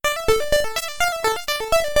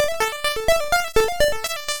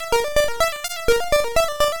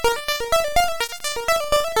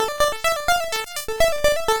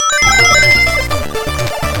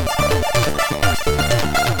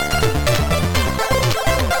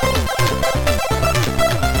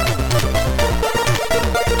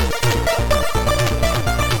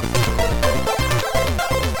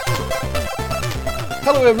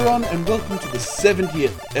Hello everyone, and welcome to the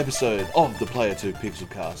 70th episode of the Player 2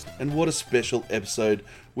 PixelCast. And what a special episode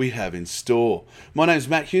we have in store. My name's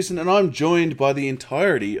Matt Hewson, and I'm joined by the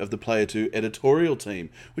entirety of the Player 2 editorial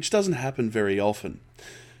team, which doesn't happen very often.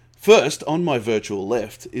 First, on my virtual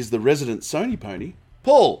left, is the resident Sony pony,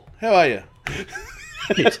 Paul. How are you?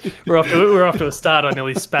 We're off to a start. I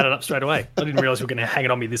nearly spat it up straight away. I didn't realise we were going to hang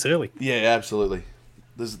it on me this early. Yeah, absolutely.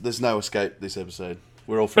 There's no escape this episode.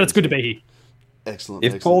 We're all friends. But it's good to be here. Excellent.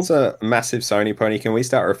 If Paul's a massive Sony pony, can we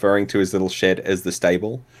start referring to his little shed as the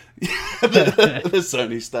stable? the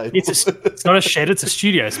Sony stable. It's not a shed, it's a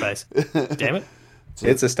studio space. Damn it.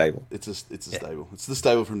 It's a stable. It's a stable. It's the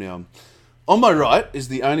stable from now on. On my right is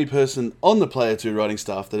the only person on the Player 2 writing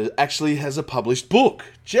staff that actually has a published book,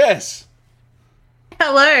 Jess.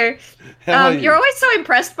 Hello. How are you? You're always so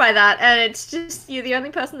impressed by that, and it's just you're the only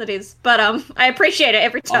person that is. But I appreciate it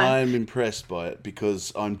every time. I'm impressed by it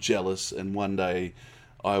because I'm jealous, and one day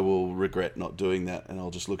I will regret not doing that, and I'll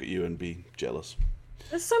just look at you and be jealous.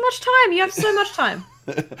 There's so much time. You have so much time.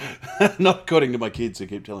 Not according to my kids who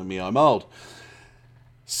keep telling me I'm old.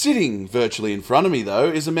 Sitting virtually in front of me, though,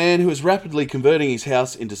 is a man who is rapidly converting his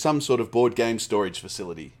house into some sort of board game storage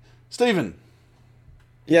facility. Stephen.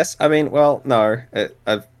 Yes, I mean, well, no.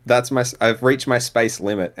 I've reached my space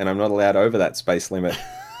limit, and I'm not allowed over that space limit.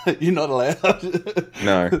 You're not allowed?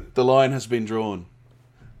 No. The line has been drawn.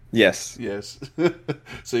 Yes. Yes.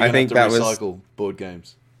 So you're going to have to recycle board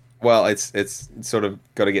games. Well, it's sort of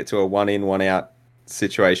got to get to a one-in, one-out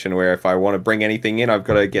situation where if I want to bring anything in, I've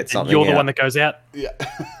got to get something You're the out. one that goes out? Yeah.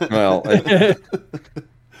 Well,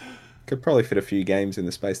 could probably fit a few games in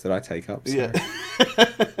the space that I take up. So. Yeah.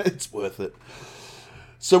 It's worth it.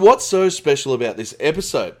 So what's so special about this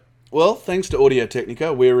episode? Well, thanks to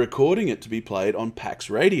Audio-Technica, we're recording it to be played on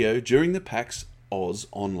PAX Radio during the PAX Oz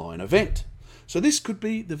online event. So this could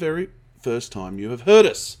be the very first time you have heard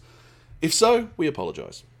us. If so, we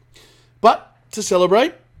apologise. But to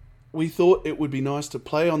celebrate, we thought it would be nice to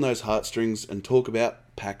play on those heartstrings and talk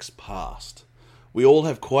about PAX Past. We all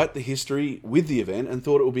have quite the history with the event and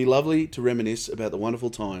thought it would be lovely to reminisce about the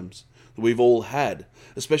wonderful times that we've all had,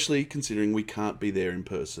 especially considering we can't be there in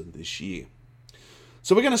person this year.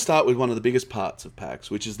 So we're going to start with one of the biggest parts of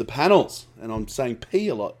PAX, which is the panels. And I'm saying P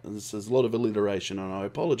a lot, and there's a lot of alliteration, and I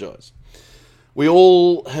apologise. We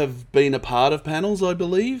all have been a part of panels, I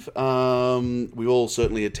believe. We all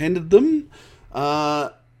certainly attended them.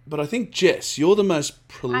 But I think, Jess, you're the most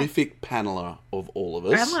prolific paneler of all of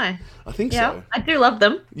us. Am I? I think Yeah, so. I do love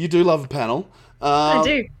them. You do love a panel. I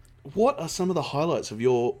do. What are some of the highlights of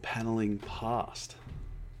your paneling past?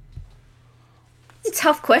 It's a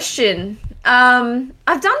tough question.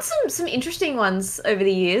 I've done some interesting ones over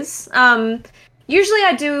the years. Usually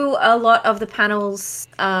I do a lot of the panels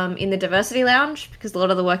in the Diversity Lounge because a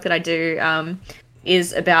lot of the work that I do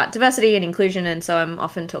is about diversity and inclusion, and so I'm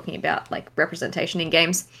often talking about like representation in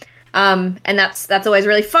games. And that's always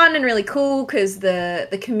really fun and really cool because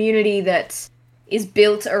the community that is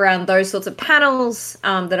built around those sorts of panels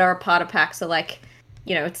that are a part of PAX are like,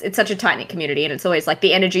 you know, it's such a tight-knit community, and it's always like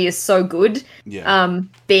the energy is so good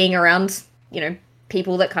being around, you know,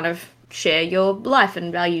 people that kind of share your life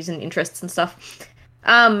and values and interests and stuff.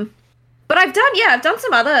 But I've done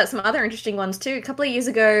some other interesting ones too. A couple of years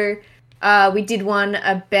ago, we did one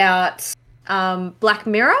about Black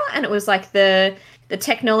Mirror, and it was like the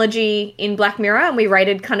technology in Black Mirror, and we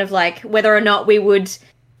rated kind of like whether or not we would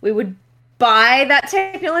buy that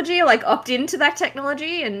technology or like opt into that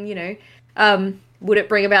technology, and you know, would it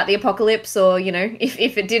bring about the apocalypse, or you know,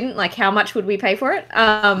 if it didn't, like how much would we pay for it?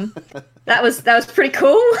 That was pretty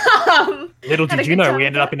cool. Little did you know we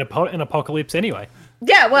ended up in an apocalypse anyway.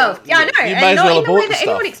 Yeah, well, yeah, I know, You may and as well not in the way abort the that stuff.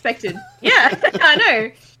 anyone expected. Yeah, I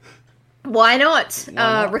know. Why not,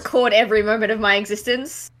 not? record every moment of my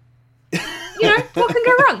existence? You know, what can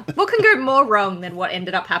go wrong? What can go more wrong than what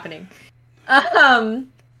ended up happening?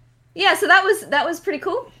 Yeah, so that was pretty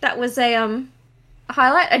cool. That was a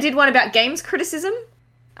highlight. I did one about games criticism,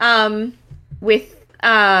 with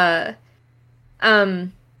David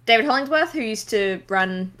Hollingsworth, who used to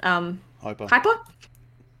run Hyper.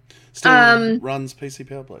 Still runs PC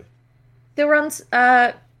Power Play. Still runs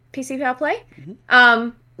PC Power Play.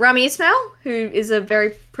 Mm-hmm. Rami Ismail, who is a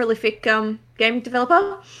very prolific game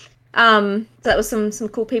developer. So that was some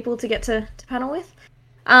cool people to get to panel with.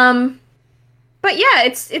 But yeah,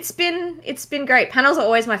 it's been great. Panels are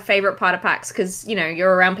always my favorite part of PAX because, you know,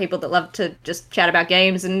 you're around people that love to just chat about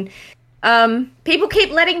games, and people keep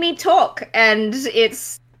letting me talk, and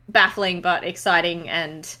it's baffling but exciting,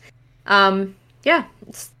 and yeah,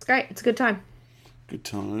 it's great. It's a good time. Good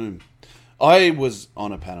time. I was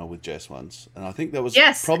on a panel with Jess once, and I think that was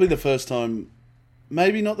probably the first time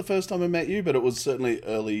maybe not the first time I met you, but it was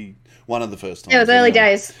certainly one of the first times. Yeah, it was early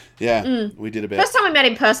days. Yeah, we did about... First time we met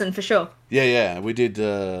in person, for sure. Yeah, we did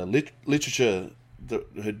literature that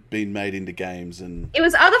had been made into games, and it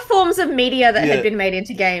was other forms of media that had been made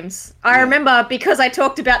into games. I remember because I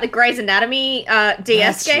talked about the Grey's Anatomy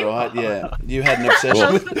DS game. That's right, yeah. You had an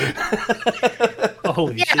obsession with it.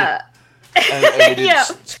 Holy shit. And we did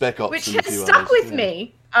Spec Ops, which and a has few stuck others, with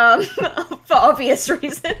me for obvious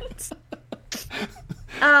reasons.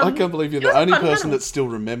 I can't believe you're the only person that still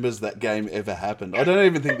remembers that game ever happened. I don't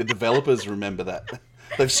even think the developers remember that.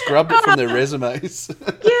 They've scrubbed it from their resumes.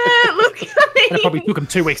 Yeah, look, I mean... And it probably took them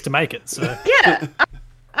 2 weeks to make it, so... Yeah.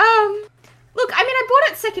 Look, I mean, I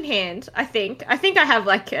bought it secondhand, I think. I think I have,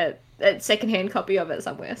 like, a secondhand copy of it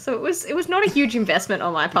somewhere. So it was not a huge investment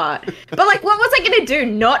on my part. But, like, what was I going to do?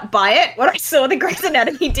 Not buy it when I saw the Grey's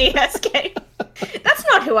Anatomy DS game? That's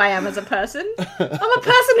not who I am as a person. I'm a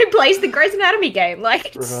person who plays the Grey's Anatomy game.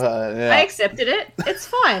 Like, I accepted it. It's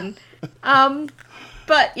fine.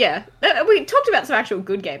 But yeah, we talked about some actual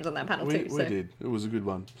good games on that panel too. We did. It was a good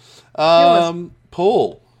one.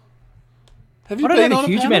 Paul, have you been on a panel? I don't have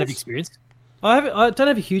a huge amount of experience. I don't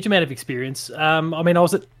have a huge amount of experience. I mean, I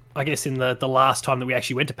was at, I guess, in the last time that we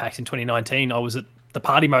actually went to PAX in 2019, I was at the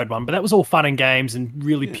party mode one, but that was all fun and games and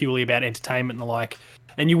really purely about entertainment and the like.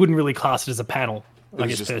 And you wouldn't really class it as a panel, I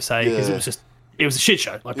guess, per se, because it was a shit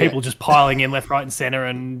show. Like people just piling in left, right, and center,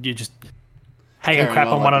 and you just hanging crap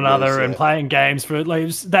on one another and playing games for it. Like,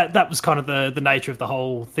 that was kind of the nature of the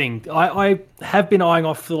whole thing. I have been eyeing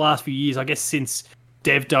off for the last few years, I guess, since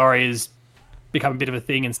Dev Diary has become a bit of a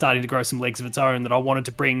thing and starting to grow some legs of its own, that I wanted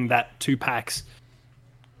to bring that to PAX.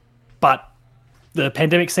 But the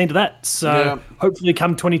pandemic's seen to that. So hopefully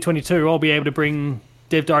come 2022, I'll be able to bring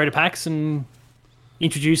Dev Diary to PAX and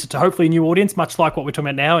introduce it to hopefully a new audience, much like what we're talking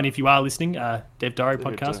about now. And if you are listening, Dev Diary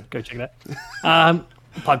podcast, go check it out.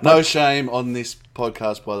 Plug. No shame on this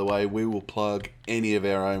podcast, by the way. We will plug any of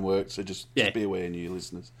our own work, so just be aware, new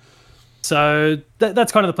listeners. So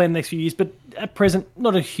that's kind of the plan the next few years, but at present,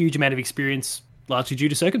 not a huge amount of experience, largely due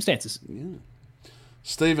to circumstances. Yeah.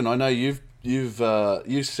 Stephen, I know you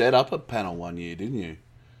set up a panel one year, didn't you?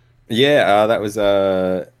 Yeah, that was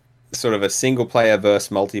sort of a single player versus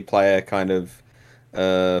multiplayer kind of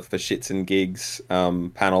for shits and gigs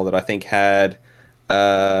panel that I think had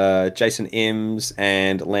Jason Imms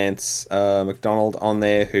and Lance McDonald on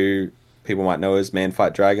there, who people might know as Man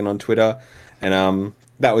Fight Dragon on Twitter. And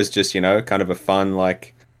that was just, kind of a fun,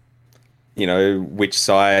 like, which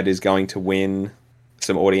side is going to win,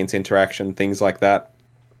 some audience interaction, things like that,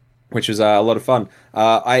 which was a lot of fun.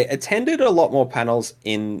 I attended a lot more panels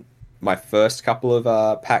in my first couple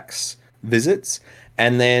of PAX visits,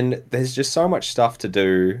 and then there's just so much stuff to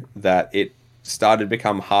do that it started to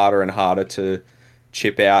become harder and harder to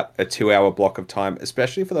chip out a 2-hour block of time,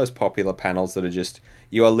 especially for those popular panels that are just,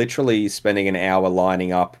 you are literally spending an hour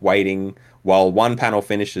lining up, waiting while one panel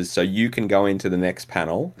finishes so you can go into the next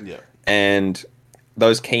panel. Yeah. And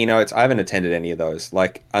those keynotes, I haven't attended any of those.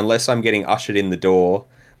 Like, unless I'm getting ushered in the door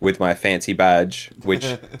with my fancy badge,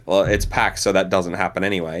 which, well, it's PAX, so that doesn't happen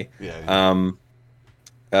anyway. Yeah.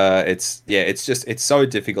 It's so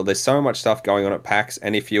difficult. There's so much stuff going on at PAX,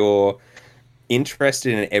 and if you're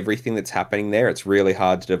interested in everything that's happening there, it's really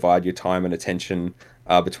hard to divide your time and attention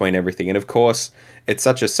between everything. And of course, it's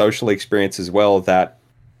such a social experience as well that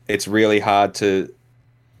it's really hard to,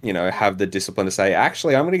 have the discipline to say,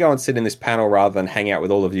 actually, I'm going to go and sit in this panel rather than hang out with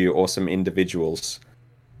all of you awesome individuals.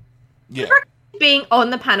 Yeah. Being on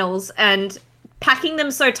the panels and packing them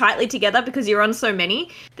so tightly together because you're on so many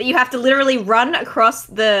that you have to literally run across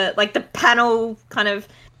the panel kind of,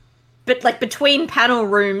 but like between panel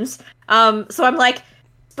rooms. So I'm like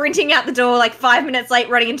sprinting out the door, like 5 minutes late,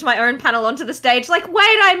 running into my own panel onto the stage. Like,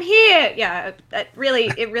 wait, I'm here. Yeah, it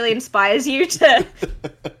really inspires you to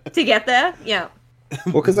get there. Yeah.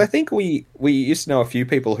 Well, because I think we used to know a few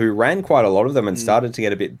people who ran quite a lot of them and started to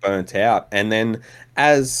get a bit burnt out. And then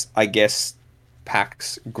as, I guess,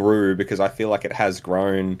 PAX grew, because I feel like it has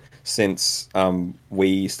grown since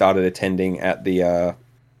we started attending at the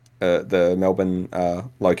Melbourne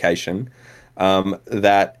location,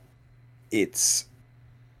 that it's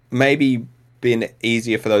maybe been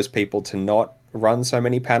easier for those people to not run so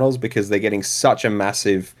many panels because they're getting such a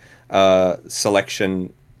massive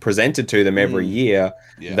selection presented to them every year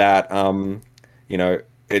that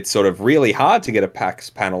it's sort of really hard to get a PAX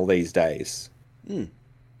panel these days.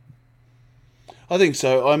 I think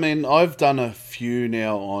so. I mean, I've done a few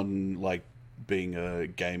now on, like, being a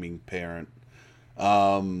gaming parent.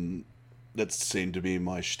 That seemed to be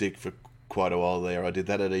my shtick for quite a while there. I did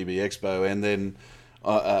that at EB Expo and then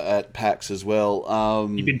at PAX as well.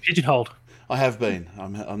 You've been pigeonholed. I have been.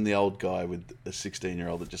 I'm the old guy with a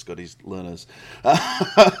 16-year-old that just got his learners.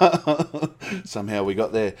 Somehow we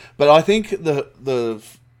got there. But I think the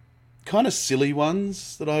kind of silly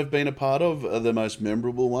ones that I've been a part of are the most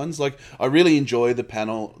memorable ones. Like, I really enjoy the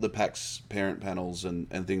PAX parent panels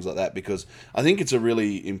and things like that, because I think it's a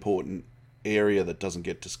really important area that doesn't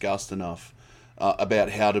get discussed enough, about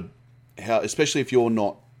how, especially if you're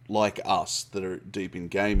not like us that are deep in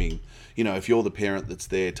gaming, if you're the parent that's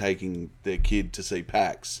there taking their kid to see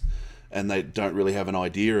PAX and they don't really have an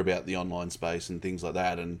idea about the online space and things like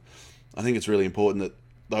that. And I think it's really important that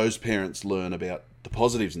those parents learn about the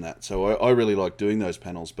positives in that. So I really like doing those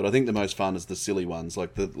panels, but I think the most fun is the silly ones,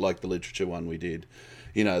 like the literature one we did.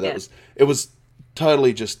 It was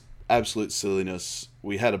totally just absolute silliness.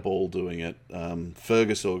 We had a ball doing it.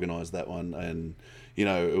 Fergus organised that one, and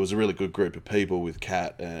it was a really good group of people with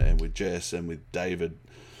Kat and with Jess and with David.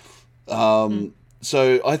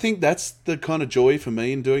 So I think that's the kind of joy for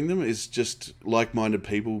me in doing them, is just like-minded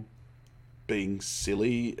people being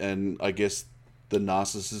silly, and I guess the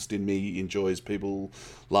narcissist in me enjoys people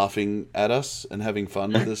laughing at us and having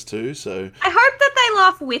fun with us too. So I hope that they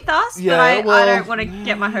laugh with us, but I don't want to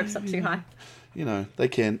get my hopes up too high. They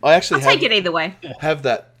can. I actually take it either way. Have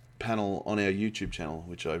that panel on our YouTube channel,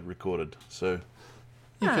 which I recorded. So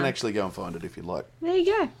you can actually go and find it if you like. There you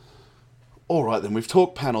go. All right, then, we've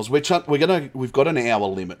talked panels. We've got an hour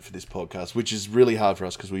limit for this podcast, which is really hard for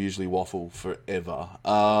us because we usually waffle forever.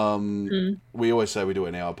 We always say we do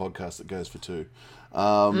an hour podcast that goes for 2.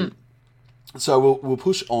 So we'll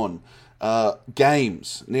push on.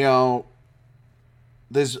 Games. Now,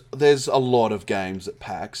 there's a lot of games at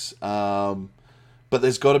PAX, but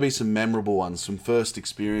there's got to be some memorable ones, some first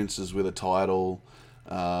experiences with a title.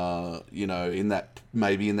 In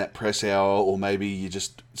that press hour, or maybe you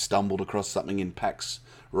just stumbled across something in PAX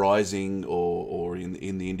Rising or in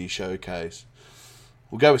the Indie Showcase.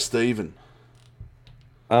 We'll go with Stephen.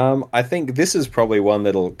 I think this is probably one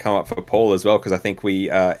that'll come up for Paul as well, because I think we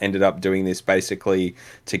ended up doing this basically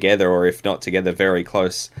together, or if not together, very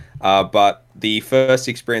close. But the first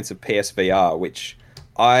experience of PSVR, which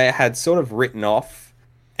I had sort of written off,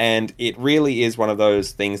 and it really is one of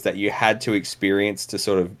those things that you had to experience to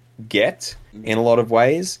sort of get in a lot of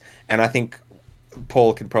ways. And I think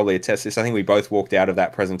Paul could probably attest this. I think we both walked out of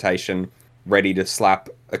that presentation ready to slap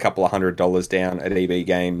a couple of $100 down at EB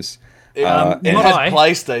Games. It had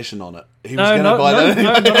PlayStation on it. He was going to buy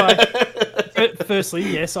that. No. Firstly,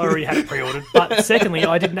 yes, I already had it pre-ordered. But secondly,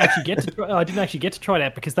 I didn't actually get to try it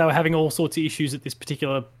out because they were having all sorts of issues at this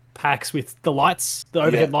particular PAX with the lights, the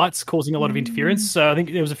overhead lights, causing a lot of interference. So I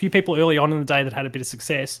think there was a few people early on in the day that had a bit of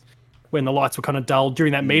success when the lights were kind of dull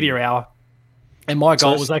during that media hour. And my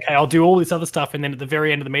goal was, okay, I'll do all this other stuff, and then at the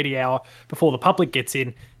very end of the media hour, before the public gets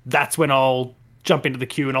in, that's when I'll jump into the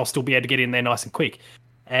queue and I'll still be able to get in there nice and quick.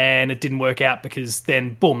 And it didn't work out because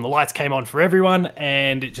then, boom, the lights came on for everyone,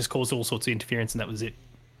 and it just caused all sorts of interference, and that was it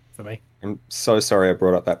for me. I'm so sorry I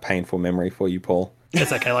brought up that painful memory for you, Paul.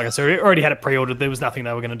 That's okay. Like I said, I already had it pre-ordered. There was nothing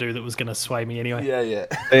they were going to do that was going to sway me anyway.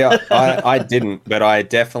 Yeah. I didn't, but I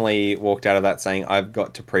definitely walked out of that saying I've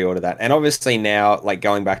got to pre-order that. And obviously now, like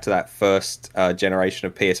going back to that first generation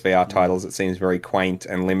of PSVR titles, it seems very quaint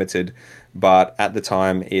and limited. But at the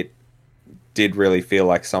time, it did really feel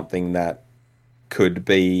like something that could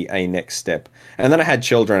be a next step. And then I had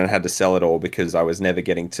children and had to sell it all because I was never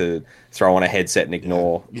getting to throw on a headset and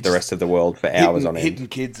ignore the rest of the world for hours on end. Hitting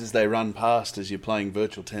kids as they run past as you're playing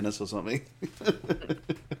virtual tennis or something.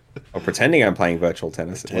 Or pretending I'm playing virtual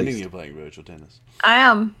tennis. Pretending you're playing virtual tennis.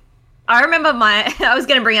 I remember I was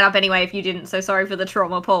going to bring it up anyway if you didn't, so sorry for the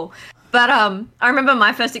trauma, Paul. But I remember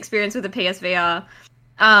my first experience with the PSVR.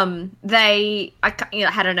 I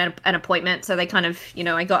had an appointment, so they kind of,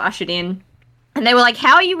 I got ushered in. And they were like,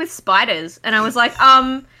 how are you with spiders? And I was like,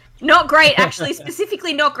 not great, actually,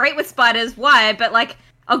 specifically not great with spiders. Why? But, like,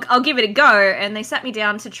 I'll give it a go. And they sat me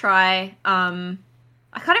down to try, I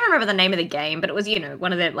can't even remember the name of the game, but it was,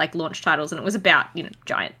 one of their, like, launch titles. And it was about,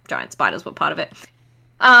 giant spiders were part of it.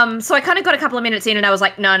 So I kind of got a couple of minutes in and I was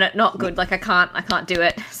like, no, not good. Like, I can't do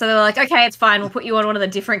it. So they were like, okay, it's fine. We'll put you on one of the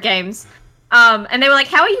different games. And they were like,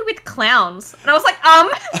 how are you with clowns? And I was like,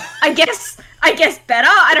 I guess better.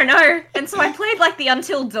 I don't know. And so I played like the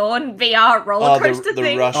Until Dawn VR roller coaster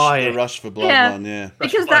thing. The Rush for Blood one, yeah.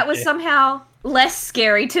 Because that was somehow less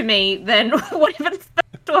scary to me than whatever the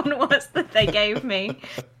first one was that they gave me.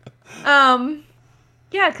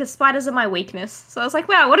 Yeah, because spiders are my weakness. So I was like,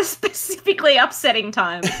 wow, what a specifically upsetting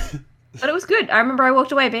time. But it was good. I remember I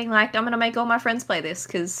walked away being like, I'm going to make all my friends play this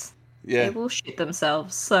because they will shit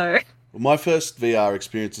themselves. So... Well, my first VR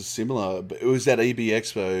experience is similar. It was at EB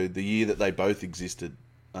Expo, the year that they both existed.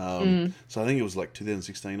 So I think it was like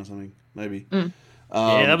 2016 or something, maybe. Yeah,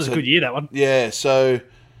 that was a good year, that one. Yeah, so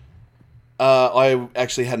I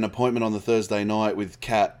actually had an appointment on the Thursday night with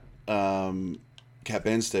Kat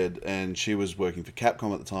Benstead, and she was working for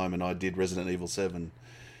Capcom at the time, and I did Resident Evil 7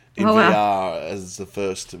 in VR as the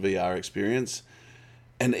first VR experience.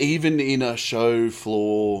 And even in a show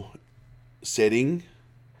floor setting,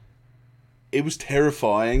 it was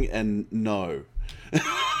terrifying, and no.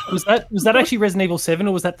 Was that actually Resident Evil 7,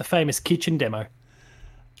 or was that the famous kitchen demo?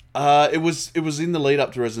 It was in the lead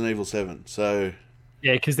up to Resident Evil 7, so...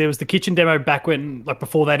 Yeah, because there was the kitchen demo back when, like,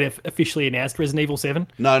 before they'd officially announced Resident Evil 7.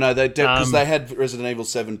 No, they did, because they had Resident Evil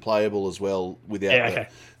 7 playable as well without okay.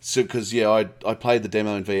 So, because, I played the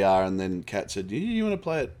demo in VR, and then Kat said, you want to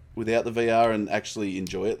play it without the VR and actually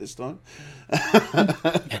enjoy it this time?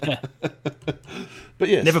 But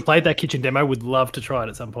yes. Never played that kitchen demo. Would love to try it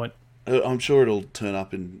at some point. I'm sure it'll turn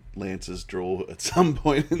up in Lance's drawer at some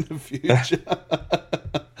point in the future.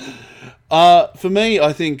 For me,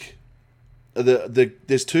 I think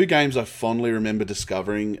there's two games I fondly remember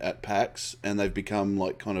discovering at PAX, and they've become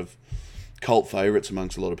like kind of cult favourites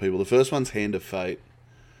amongst a lot of people. The first one's Hand of Fate.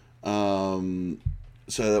 So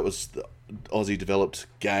that was the Aussie developed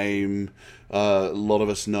game. A lot of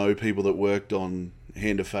us know people that worked on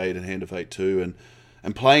Hand of Fate and Hand of Fate 2,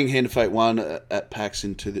 and playing Hand of Fate 1 at PAX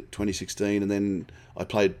in 2016, and then I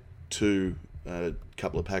played 2 a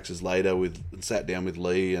couple of PAXs later and sat down with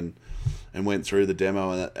Lee and went through the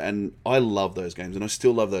demo, and I love those games, and I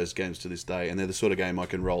still love those games to this day, and they're the sort of game I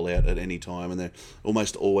can roll out at any time, and they're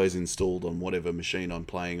almost always installed on whatever machine I'm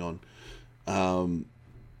playing on.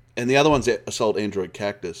 And the other one's Assault Android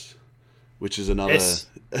Cactus, which is another... Yes.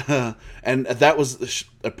 And that was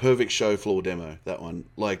a perfect show floor demo, that one.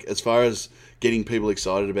 Like, as far as getting people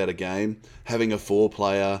excited about a game, having a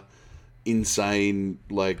 4-player, insane,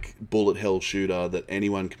 like, bullet hell shooter that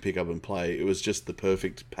anyone can pick up and play, it was just the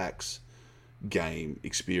perfect PAX game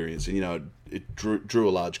experience. And, it drew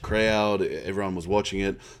a large crowd, everyone was watching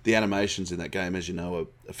it. The animations in that game, as you know,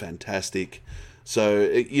 are fantastic. So,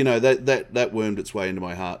 that wormed its way into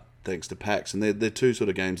my heart thanks to PAX. And they're two sort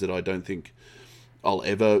of games that I don't think I'll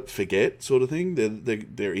ever forget, sort of thing.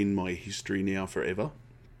 They're in my history now forever.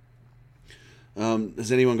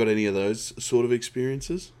 Has anyone got any of those sort of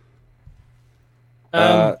experiences?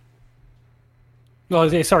 Sorry,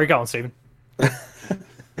 go on, Stephen.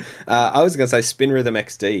 I was going to say Spin Rhythm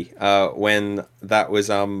XD, when that was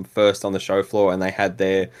first on the show floor and they had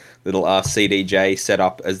their little CDJ set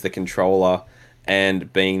up as the controller,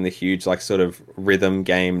 and being the huge sort of rhythm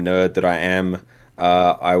game nerd that I am,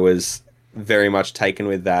 I was very much taken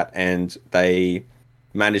with that, and they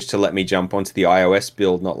managed to let me jump onto the iOS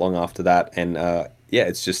build not long after that, and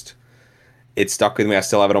it stuck with me. I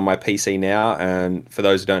still have it on my PC now, and for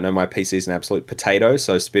those who don't know, my PC is an absolute potato,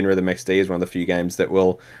 so Spin Rhythm XD is one of the few games that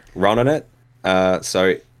will run on it. I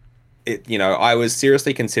was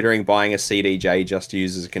seriously considering buying a CDJ just to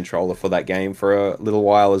use as a controller for that game for a little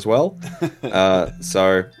while as well.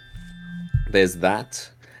 So there's that.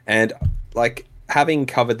 And having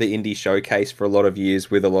covered the indie showcase for a lot of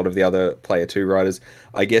years with a lot of the other Player 2 writers,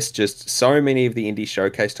 I guess just so many of the indie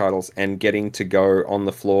showcase titles, and getting to go on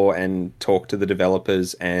the floor and talk to the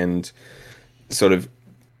developers and sort of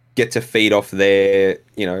get to feed off their,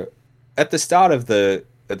 at the start of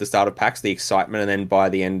PAX, the excitement, and then by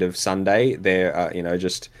the end of Sunday, they're,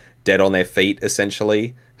 just dead on their feet,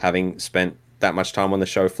 essentially, having spent that much time on the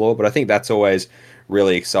show floor. But I think that's always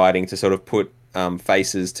really exciting to sort of put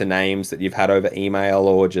faces to names that you've had over email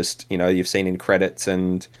or just, you've seen in credits,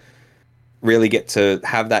 and really get to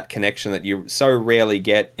have that connection that you so rarely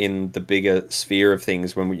get in the bigger sphere of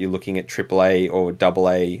things when you're looking at AAA or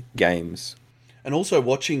AA games. And also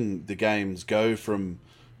watching the games go from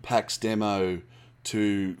PAX demo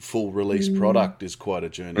to full release product is quite a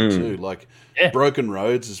journey too. Broken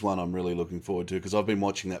Roads is one I'm really looking forward to, because I've been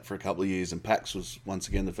watching that for a couple of years, and PAX was once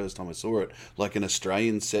again the first time I saw it, like an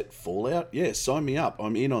Australian set Fallout. Yeah, sign me up.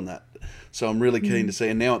 I'm in on that. So I'm really keen to see.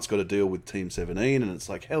 And now it's got a deal with Team 17, and it's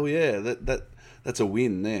like, hell yeah, that's a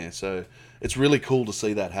win there. So it's really cool to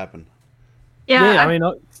see that happen. Yeah, I mean,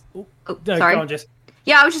 sorry. Go on, Jess.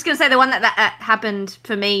 Yeah, I was just going to say the one that happened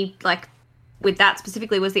for me, with that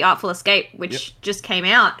specifically, was The Artful Escape, which just came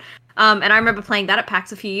out. And I remember playing that at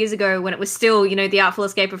PAX a few years ago when it was still, The Artful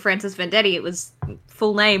Escape of Francis Vendetti. It was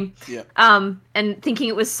full name. Yeah. And thinking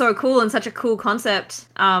it was so cool and such a cool concept.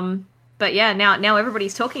 But yeah, now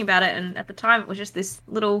everybody's talking about it. And at the time, it was just this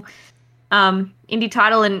little indie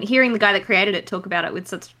title. And hearing the guy that created it talk about it with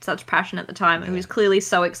such passion at the time, who was clearly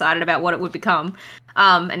so excited about what it would become.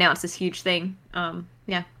 And now it's this huge thing.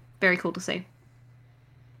 Very cool to see.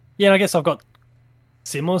 Yeah, I guess I've got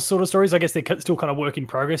similar sort of stories. I guess they're still kind of work in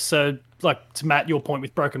progress. So, like to Matt, your point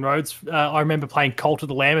with Broken Roads, I remember playing Cult of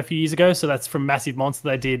the Lamb a few years ago. So that's from Massive Monster.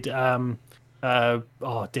 They did.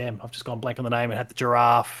 Oh damn, I've just gone blank on the name. It had the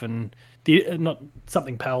giraffe and the not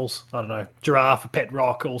something pals. I don't know, giraffe, a pet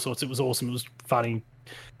rock, all sorts. It was awesome. It was funny.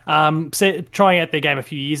 Trying out their game a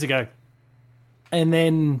few years ago, and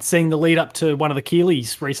then seeing the lead up to one of the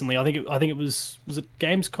Keeleys recently. I think it was it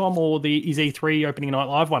Gamescom or the E3 opening night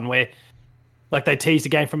live one where like they teased a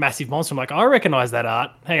game from Massive Monster. I'm like, I recognize that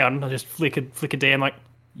art. Hang on, I just flick a D. I'm like,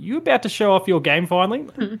 you about to show off your game finally?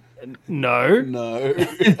 No.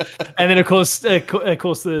 And then of course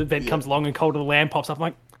the event comes along and Cult of the Lamb pops up. I'm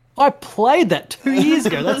like, I played that 2 years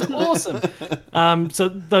ago. That's awesome. So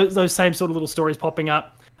those same sort of little stories popping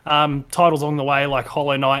up. Titles along the way like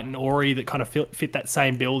Hollow Knight and Ori that kind of fit that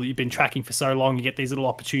same bill that you've been tracking for so long. You get these little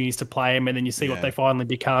opportunities to play them, and then you see what they finally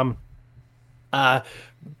become.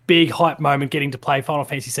 Big hype moment getting to play Final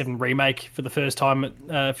Fantasy VII Remake for the first time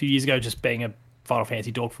a few years ago, just being a Final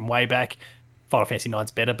Fantasy dog from way back. Final Fantasy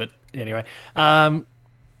IX's better, but anyway.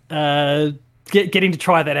 Getting to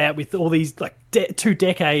try that out with all these like 2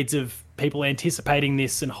 decades of people anticipating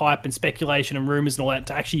this and hype and speculation and rumors and all that,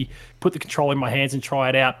 to actually put the control in my hands and try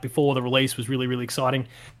it out before the release was really, really exciting.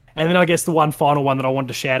 And then I guess the one final one that I wanted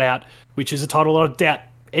to shout out, which is a title I doubt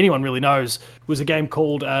anyone really knows, was a game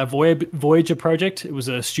called Voyager Project. It was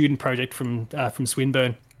a student project from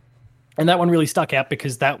Swinburne. And that one really stuck out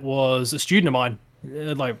because that was a student of mine,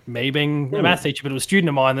 like me being a math teacher, but it was a student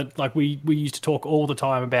of mine that like we used to talk all the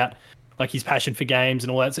time about like his passion for games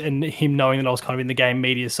and all that, and him knowing that I was kind of in the game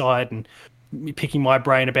media side and picking my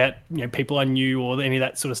brain about people I knew or any of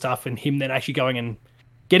that sort of stuff, and him then actually going and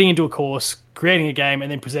getting into a course, creating a game,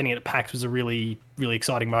 and then presenting it at PAX was a really, really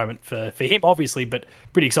exciting moment for him, obviously, but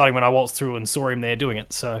pretty exciting when I waltzed through and saw him there doing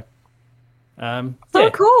it. So, cool.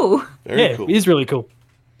 Very cool. It is really cool.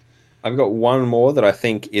 I've got one more that I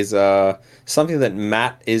think is something that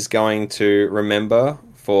Matt is going to remember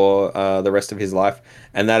for the rest of his life,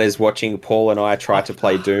 and that is watching Paul and I try to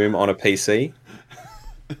play Doom on a PC.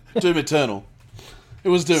 Doom Eternal. It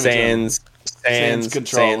was Doom Sans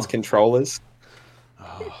controllers.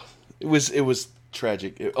 Oh, it was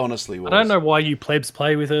tragic. It honestly was. I don't know why you plebs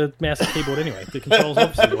play with a mouse and keyboard anyway. The controls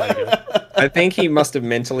obviously the way to go. I think he must have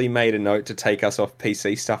mentally made a note to take us off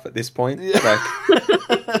PC stuff at this point. Yeah.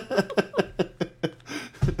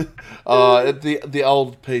 The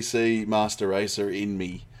old PC master racer in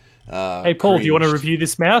me. Hey Paul, do you want to review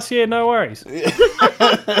this mouse? Yeah, no worries.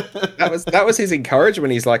 That was his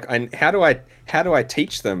encouragement. He's like, how do I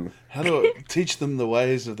teach them? How do I teach them the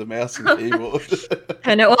ways of the mouse and keyboard?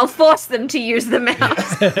 I know, I'll force them to use the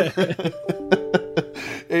mouse.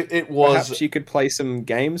 It was. Perhaps you could play some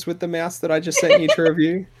games with the mouse that I just sent you to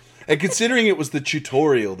review. And considering it was the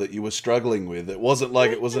tutorial that you were struggling with, it wasn't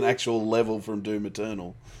like it was an actual level from Doom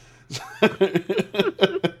Eternal.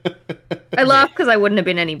 I laugh because I wouldn't have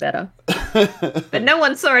been any better. But no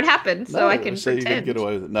one saw it happen, so I can so pretend. You can get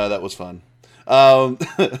away with it. No, that was fun. On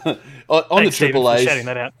Thanks, the Triple A's, shouting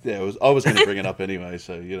that out. Yeah, I was going to bring it up anyway,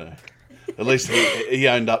 so at least he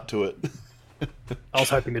owned up to it. I was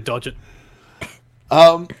hoping to dodge it.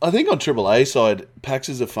 I think on AAA side, PAX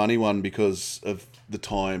is a funny one because of the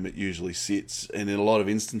time it usually sits, and in a lot of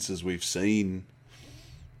instances we've seen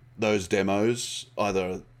those demos,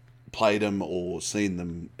 either played them or seen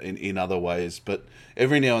them in other ways, but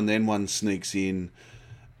every now and then one sneaks in,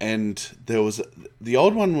 and there was the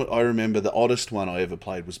old one. I remember the oddest one I ever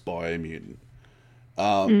played was Biomutant.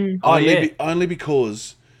 Only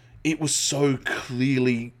because it was so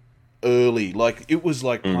clearly early, like it was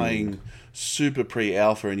like playing super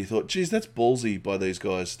pre-alpha, and you thought, geez, that's ballsy by these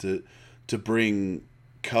guys to bring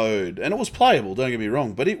code, and it was playable, don't get me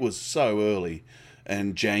wrong, but it was so early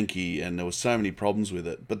and janky, and there were so many problems with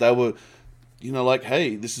it. But they were, like,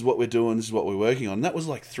 hey, this is what we're doing, this is what we're working on. And that was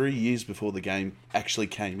like 3 years before the game actually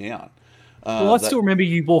came out. Well, I still remember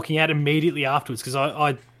you walking out immediately afterwards, because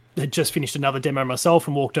I had just finished another demo myself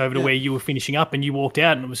and walked over to where you were finishing up, and you walked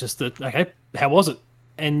out, and it was just okay, how was it?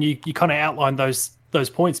 And you kind of outlined those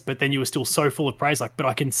points, but then you were still so full of praise, like, but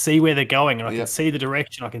I can see where they're going, and I can see the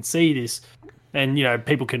direction, I can see this, and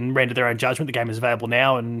people can render their own judgment. The game is available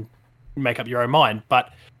now, and make up your own mind.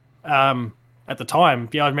 But at the time,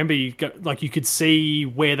 I remember you could see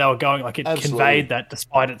where they were going, like it conveyed that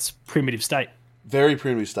despite its primitive state. Very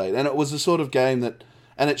primitive state, and it was the sort of game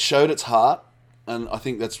and it showed its heart, and I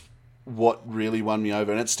think that's what really won me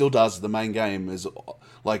over, and it still does. The main game is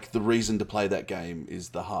like, the reason to play that game is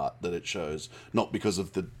the heart that it shows, not because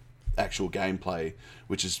of the actual gameplay,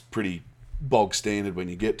 which is pretty bog standard when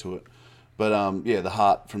you get to it. But the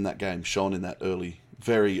heart from that game shone in that early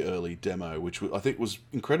very early demo, which I think was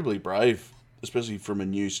incredibly brave, especially from a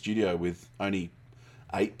new studio with only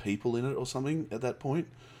 8 people in it or something at that point.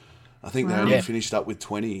 I think they only finished up with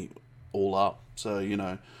 20 all up. So,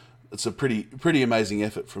 it's a pretty amazing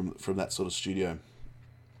effort from that sort of studio.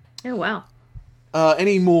 Oh, wow.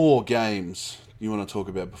 Any more games you want to talk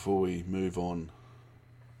about before we move on?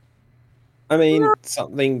 I mean,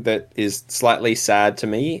 something that is slightly sad to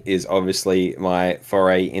me is obviously my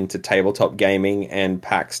foray into tabletop gaming, and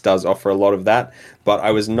PAX does offer a lot of that, but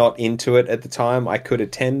I was not into it at the time. I could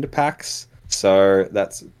attend PAX, so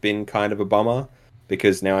that's been kind of a bummer,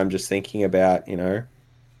 because now I'm just thinking about,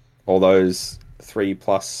 all those 3+,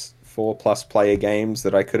 4+ player games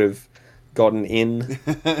that I could have gotten in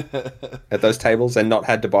at those tables and not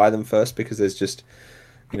had to buy them first, because there's just,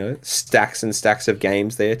 stacks and stacks of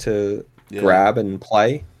games there to grab and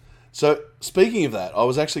play. So, speaking of that, I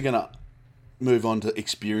was actually going to move on to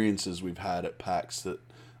experiences we've had at PAX that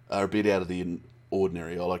are a bit out of the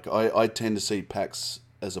ordinary. I tend to see PAX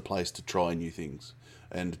as a place to try new things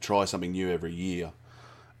and to try something new every year.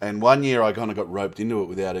 And one year I kind of got roped into it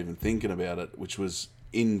without even thinking about it, which was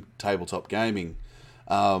in tabletop gaming.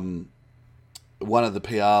 One of the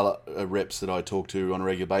PR reps that I talk to on a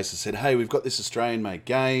regular basis said, "Hey, we've got this Australian-made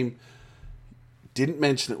game." Didn't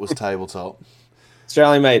mention it was tabletop.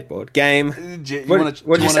 Australian-made board game. What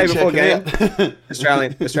did you say before game?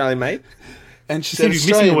 Australian-made. And she said,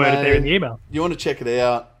 "Missing a word there in the email. You want to check it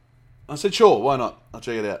out?" I said, "Sure, why not? I'll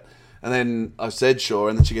check it out." And then I said, "Sure."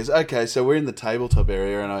 And then she goes, "Okay, so we're in the tabletop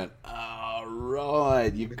area." And I went, "Oh,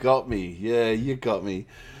 right, you got me. Yeah, you got me."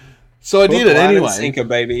 So I did it anyway. Sinker,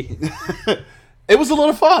 baby. It was a lot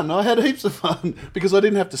of fun. I had heaps of fun because I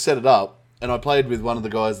didn't have to set it up. And I played with one of the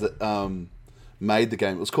guys that made the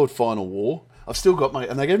game. It was called Final War. I've still got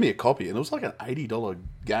and they gave me a copy, and it was like an $80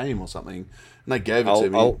 game or something. And they gave it to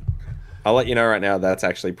me. I'll let you know right now that's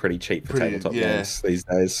actually pretty cheap for tabletop games these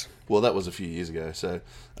days. Well, that was a few years ago. So,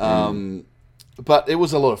 but it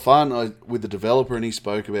was a lot of fun with the developer, and he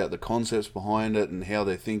spoke about the concepts behind it and how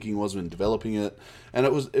their thinking was when developing it. And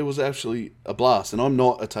it was actually a blast. And I'm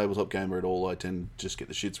not a tabletop gamer at all. I tend to just get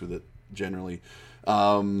the shits with it generally.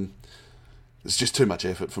 It's just too much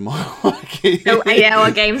effort for my liking. No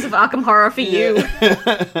 8-hour games of Arkham Horror for you.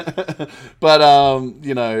 But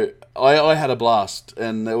I had a blast,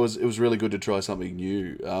 and it was really good to try something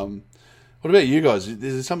new. What about you guys? Is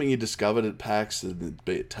there something you discovered at PAX,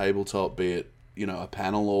 be it tabletop, be it a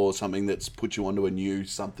panel or something that's put you onto a new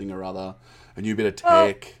something or other, a new bit of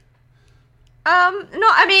tech? No,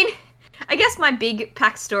 I mean, I guess my big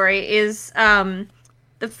PAX story is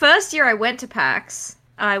the first year I went to PAX,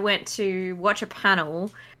 I went to watch a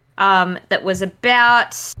panel that was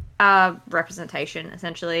about representation,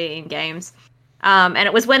 essentially, in games. And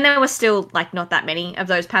it was when there were still, not that many of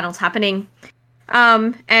those panels happening.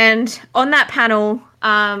 And on that panel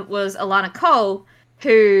was Alana Cole,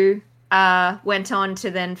 who went on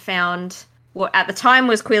to then found what at the time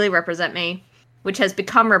was Queerly Represent Me, which has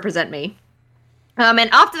become Represent Me. And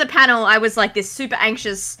after the panel, I was this super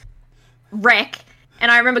anxious wreck.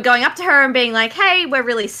 And I remember going up to her and being like, "Hey, we're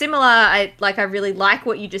really similar. I really like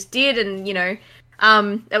what you just did." And,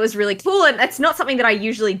 it was really cool. And it's not something that I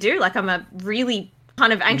usually do. I'm a really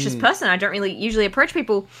kind of anxious person. I don't really usually approach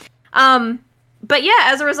people. But yeah,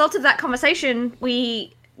 as a result of that conversation,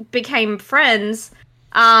 we became friends,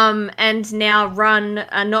 and now run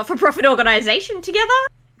a not-for-profit organization together.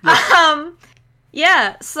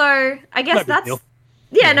 Yeah. So I guess that's,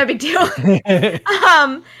 no big deal. So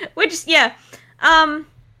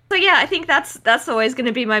yeah, I think that's always going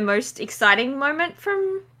to be my most exciting moment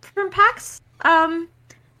from PAX. I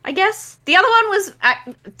guess the other one was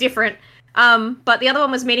different. But the other one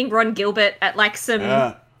was meeting Ron Gilbert at some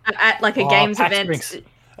at a games event.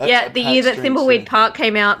 The year that Thimbleweed Park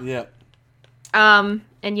came out. Yeah. And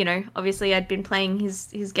obviously I'd been playing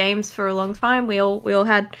his games for a long time. We all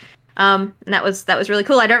had, and that was really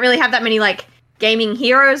cool. I don't really have that many gaming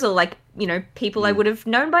heroes or people I would have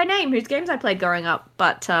known by name whose games I played growing up,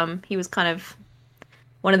 but he was kind of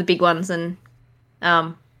one of the big ones, and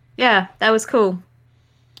that was cool.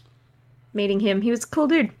 Meeting him, he was a cool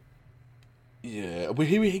dude. Yeah, well,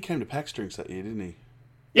 he came to PAX Drinks that year, didn't he?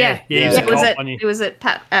 Yeah. It was at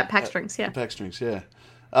PAX Drinks. Yeah, PAX Drinks. Yeah,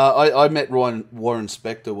 I met Warren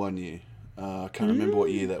Spector one year. I can't remember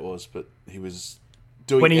what year that was, but he was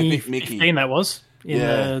doing Epic Mickey. 2015 that was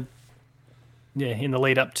in the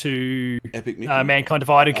lead up to Epic Mickey. Mankind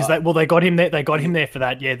Divided, because they got him there. They got him there for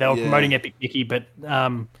that. Yeah, they were promoting Epic Mickey, but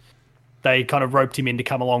they kind of roped him in to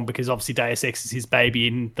come along because obviously Deus Ex is his baby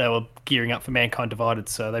and they were gearing up for Mankind Divided,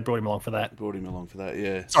 so they brought him along for that.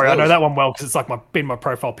 Yeah. Sorry, I know that one well because it's like been my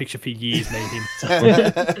profile picture for years, me and him.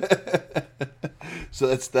 So.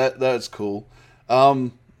 So that's cool.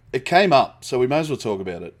 It came up, so we may as well talk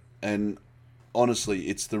about it. And honestly,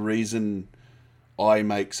 it's the reason I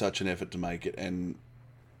make such an effort to make it, and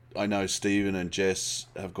I know Stephen and Jess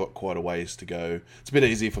have got quite a ways to go. It's a bit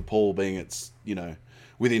easier for Paul being it's,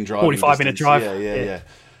 within driving 45-minute drive. Yeah.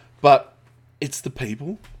 But it's the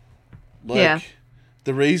people.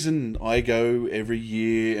 The reason I go every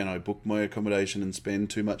year and I book my accommodation and spend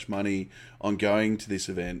too much money on going to this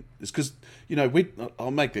event is because,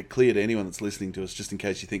 I'll make that clear to anyone that's listening to us, just in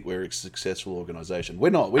case you think we're a successful organisation. We're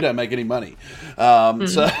not. We don't make any money.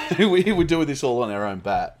 So we do this all on our own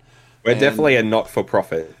bat. We're definitely a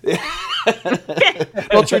not-for-profit.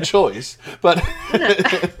 Not through choice, but...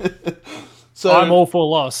 So I'm all for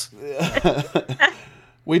loss.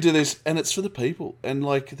 We do this, and it's for the people. And,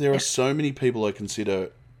 there are so many people I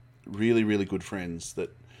consider really, really good friends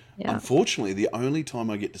that, unfortunately, the only time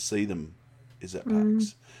I get to see them is at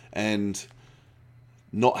PAX. And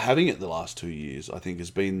not having it the last 2 years, I think,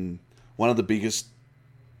 has been one of the biggest,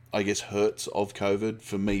 hurts of COVID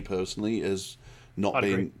for me personally, is not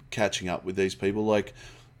being catching up with these people.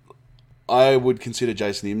 I would consider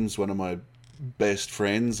Jason Imms one of my best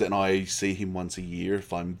friends, and I see him once a year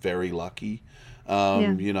if I'm very lucky.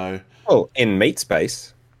 Well, in Meat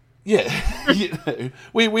Space. Yeah.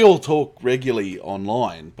 We all talk regularly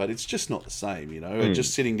online, but it's just not the same,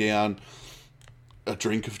 Just sitting down, a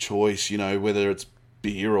drink of choice, whether it's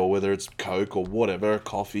beer or whether it's Coke or whatever,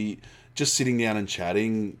 coffee, just sitting down and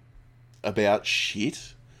chatting about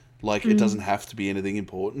shit. It doesn't have to be anything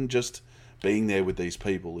important. Just being there with these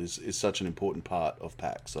people is such an important part of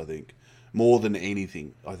PAX, I think. More than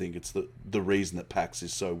anything, I think it's the reason that PAX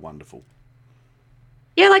is so wonderful.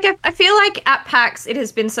 Yeah, I feel like at PAX it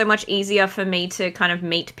has been so much easier for me to kind of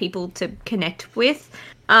meet people to connect with.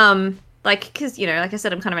 Because, like I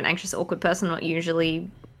said, I'm kind of an anxious, awkward person, not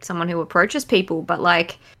usually someone who approaches people. But,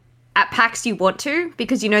 at PAX you want to,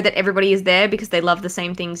 because you know that everybody is there because they love the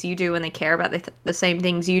same things you do and they care about the same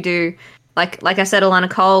things you do. Like I said, Alana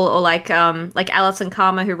Cole or Alice and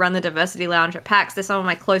Karma, who run the Diversity Lounge at PAX. They're some of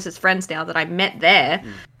my closest friends now that I met there.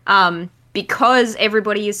 Because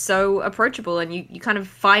everybody is so approachable and you kind of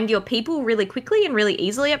find your people really quickly and really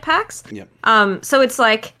easily at PAX. Yep. So it's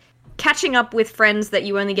like catching up with friends that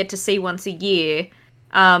you only get to see once a year.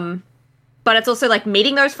 But it's also like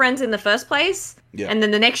meeting those friends in the first place. Yeah. And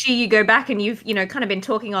then the next year you go back and you've, kind of been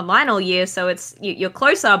talking online all year. So it's you're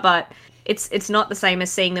closer, but it's not the same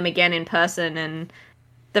as seeing them again in person. And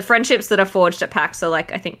the friendships that are forged at PAX are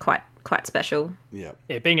I think quite special. Yeah.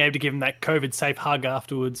 Yeah, being able to give them that COVID-safe hug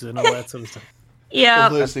afterwards and all that sort of stuff. Yeah. All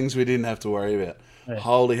those things we didn't have to worry about. Yeah.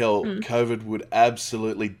 Holy hell, COVID would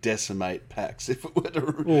absolutely decimate PAX if it were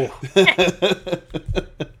to...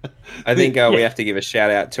 I think we have to give a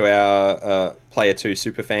shout out to our Player 2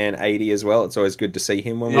 superfan, 80 as well. It's always good to see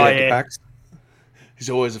him when we get to PAX. He's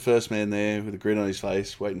always the first man there with a grin on his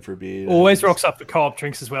face, waiting for a beer. Always rocks up the co-op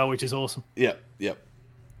drinks as well, which is awesome. Yep.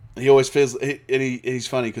 He always feels... he's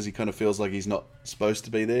funny because he kind of feels like he's not supposed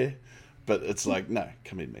to be there, but it's like, no,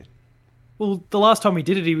 come in, man. Well, the last time we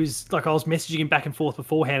did it, he was I was messaging him back and forth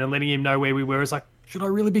beforehand and letting him know where we were. It's like, should I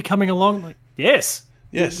really be coming along? I'm like, yes.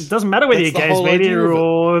 It doesn't matter whether you're games media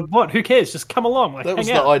or what. Who cares? Just come along. That was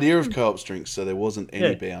the idea of co-op drinks, so there wasn't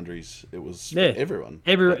any boundaries. It was for everyone.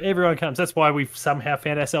 Everyone comes. That's why we've somehow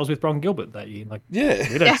found ourselves with Bron Gilbert that year.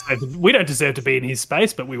 We don't deserve to be in his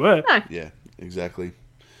space, but we were. No. Yeah, exactly.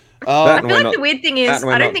 I feel like the weird thing is,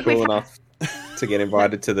 I don't think cool we've enough to get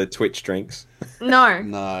invited to the Twitch drinks. No.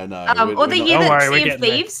 Or the year that Sea of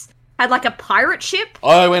Thieves had a pirate ship.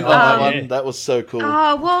 I went on that one. That was so cool.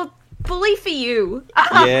 Oh, well, bully for you.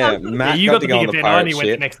 Yeah, Matt you got to go on the event. I pirate only went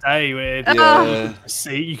the ship. next day where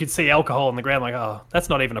you could see alcohol on the ground. That's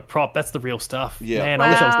not even a prop. That's the real stuff. Yeah. Man,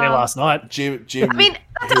 I wish I was there last night. Jim, I mean,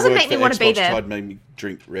 that doesn't make me want to be there. Tried to make me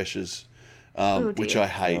drink Reshes, which I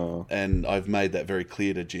hate. And I've made that very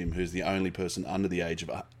clear to Jim, who's the only person under the age of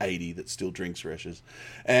 80 that still drinks Reshes.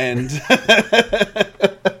 And...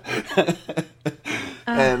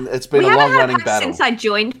 and it's been a long-running battle since I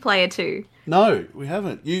joined Player 2. No, we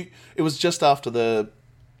haven't. It was just after the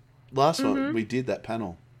last one we did that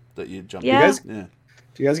panel that you jumped. Yeah. Do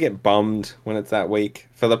you guys get bummed when it's that week?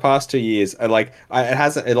 For the past 2 years,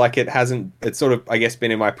 it's sort of, I guess,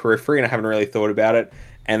 been in my periphery and I haven't really thought about it,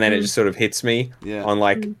 and then it just sort of hits me on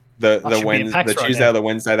the Tuesday or the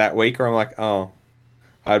Wednesday that week, or I'm like, oh,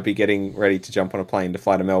 I'd be getting ready to jump on a plane to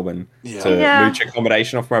fly to Melbourne to mooch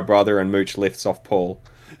accommodation off my brother and mooch lifts off Paul.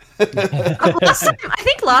 I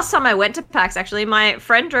think last time I went to PAX, actually, my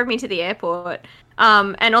friend drove me to the airport.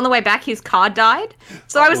 And on the way back, his car died.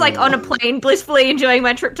 So I was like on a plane, blissfully enjoying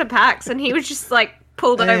my trip to PAX, and he was just like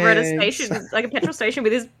pulled over at a station, like a petrol station,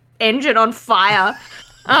 with his engine on fire.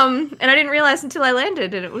 And I didn't realize until I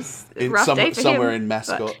landed, and it was a rough day for somewhere him. In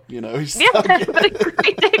Mascot, you know. Yeah, but a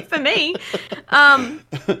great day for me.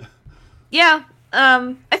 Yeah.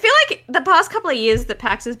 I feel like the past couple of years that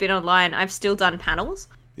PAX has been online, I've still done panels.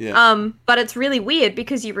 Yeah. But it's really weird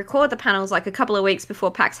because you record the panels like a couple of weeks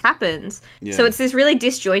before PAX happens. Yeah. So it's this really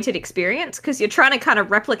disjointed experience because you're trying to kind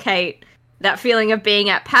of replicate that feeling of being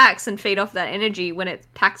at PAX and feed off that energy when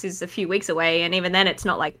PAX is a few weeks away, and even then it's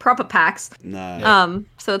not like proper PAX. No.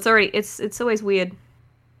 So it's always weird.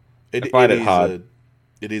 I find it hard.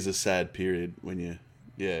 It is a sad period when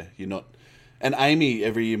you're not. And Amy,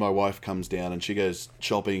 every year my wife comes down and she goes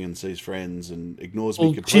shopping and sees friends and ignores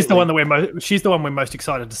me completely. She's the one that she's the one we're most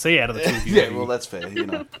excited to see out of the two of you. Yeah, well, that's fair. You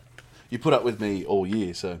know, you put up with me all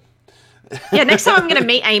year, so. Yeah, next time I'm going to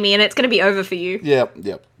meet Amy and it's going to be over for you.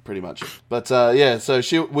 Yep, pretty much. But yeah, so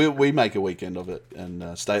we make a weekend of it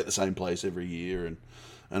and stay at the same place every year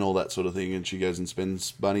and all that sort of thing. And she goes and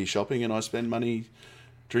spends money shopping, and I spend money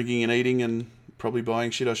drinking and eating and probably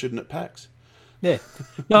buying shit I shouldn't at PAX. Yeah,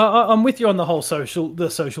 no, I'm with you on the whole social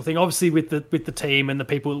thing. Obviously, with the team and the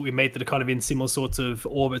people that we meet that are kind of in similar sorts of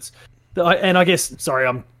orbits. And I guess, sorry,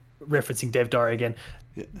 I'm referencing Dev Diary again.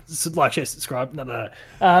 Yeah. Like, share, subscribe. No.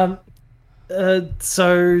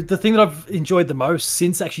 So the thing that I've enjoyed the most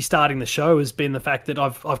since actually starting the show has been the fact that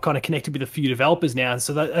I've kind of connected with a few developers now. And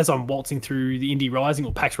so that as I'm waltzing through the Indie Rising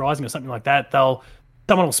or PAX Rising or something like that,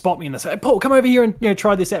 someone will spot me and they'll say, hey, Paul, come over here and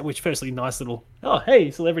try this out. Which, firstly, nice little hey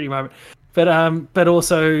celebrity moment. But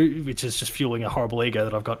also, which is just fueling a horrible ego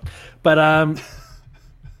that I've got. But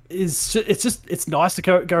it's nice to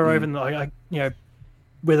go over and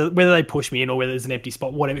whether they push me in or whether there's an empty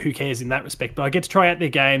spot, whatever, who cares in that respect. But I get to try out their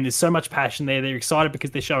game. There's so much passion there. They're excited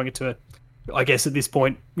because they're showing it to, I guess at this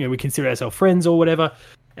point, we consider ourselves friends or whatever.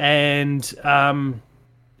 And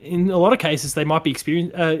in a lot of cases, they might be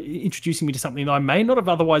introducing me to something that I may not have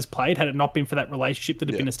otherwise played had it not been for that relationship that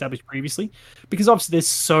had been established previously. Because obviously there's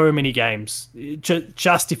so many games.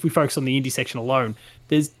 Just if we focus on the indie section alone,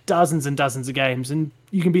 there's dozens and dozens of games, and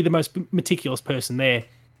you can be the most meticulous person there,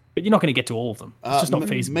 but you're not going to get to all of them. It's just not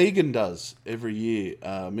feasible. Megan does every year.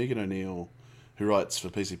 Megan O'Neill, who writes for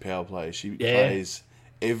PC Power Play, she plays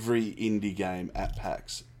every indie game at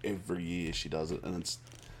PAX every year. She does it,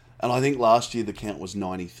 and I think last year the count was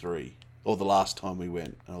 93, or the last time we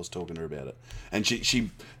went, and I was talking to her about it. And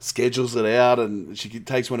she schedules it out, and she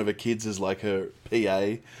takes one of her kids as like her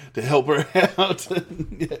PA to help her out.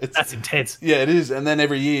 That's intense. Yeah, it is. And then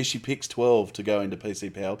every year she picks 12 to go into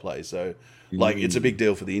PC Power Play. So, it's a big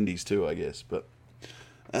deal for the indies too, I guess. But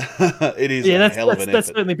it is a hell of an effort. That's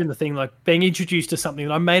certainly been the thing, like being introduced to something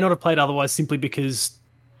that I may not have played otherwise simply because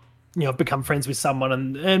I've become friends with someone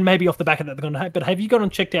and maybe off the back of that they're going, hey, but have you gone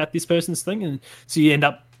and checked out this person's thing? And so you end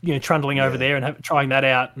up trundling over there and trying that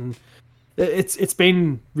out, and it's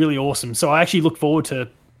been really awesome. So I actually look forward to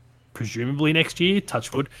presumably next year,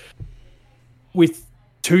 touch wood, with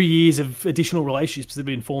 2 years of additional relationships that have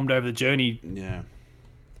been formed over the journey. Yeah,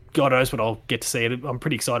 God knows what I'll get to see. I'm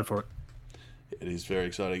pretty excited for it. It is very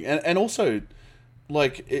exciting, and also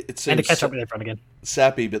like it seems and to catch up with everyone again.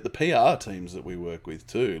 Sappy, but the PR teams that we work with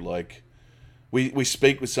too, like we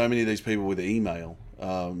speak with so many of these people with email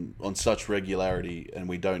on such regularity, and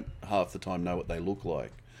we don't half the time know what they look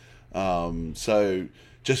like. So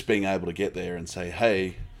just being able to get there and say,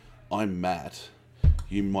 hey, I'm Matt,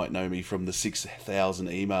 you might know me from the 6,000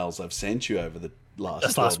 emails I've sent you over the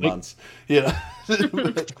last 12 months.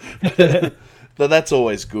 But that's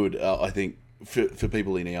always good, I think, for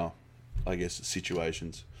people in our, I guess,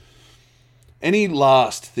 situations. Any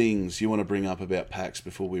last things you want to bring up about PAX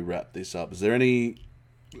before we wrap this up? Is there any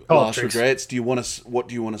last regrets? What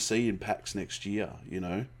do you want to see in PAX next year?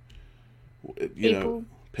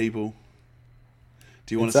 People.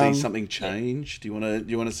 Do you want to see something change? Do you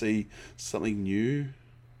want to see something new?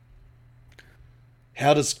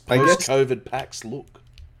 How does post-COVID PAX look?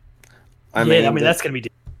 I mean that's going to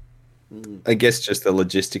be different. I guess just the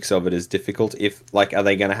logistics of it is difficult. Are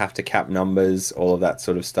they going to have to cap numbers, all of that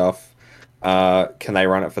sort of stuff? Can they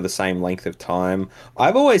run it for the same length of time?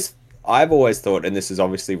 I've always thought, and this is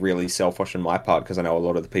obviously really selfish on my part because I know a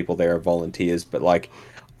lot of the people there are volunteers, but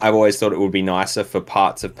I've always thought it would be nicer for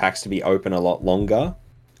parts of PAX to be open a lot longer.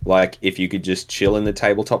 Like if you could just chill in the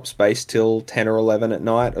tabletop space till 10 or 11 at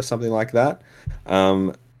night or something like that.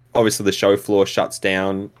 Obviously the show floor shuts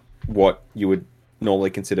down what you would normally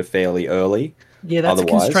consider fairly early. Yeah, that's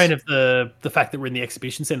otherwise. a constraint of the fact that we're in the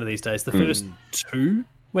exhibition centre these days. The first two,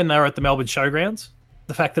 when they were at the Melbourne Showgrounds,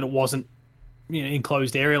 the fact that it wasn't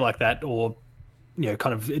enclosed area like that, or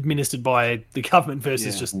kind of administered by the government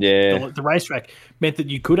versus just the racetrack, meant that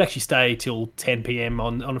you could actually stay till 10 p.m.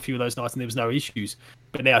 on a few of those nights and there was no issues.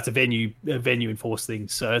 But now it's a venue enforced thing,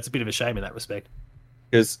 so it's a bit of a shame in that respect.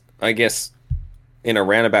 Because I guess in a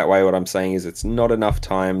roundabout way, what I'm saying is it's not enough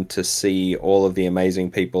time to see all of the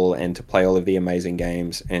amazing people and to play all of the amazing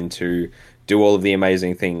games and to do all of the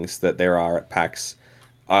amazing things that there are at PAX.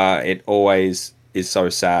 It always is so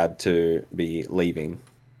sad to be leaving.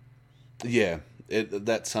 Yeah,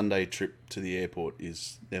 that Sunday trip to the airport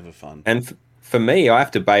is never fun. And for me, I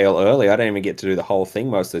have to bail early. I don't even get to do the whole thing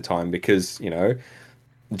most of the time because,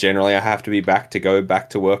 generally I have to be go back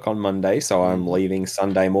to work on Monday, so I'm leaving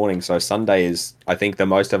Sunday morning. So Sunday is, I think, the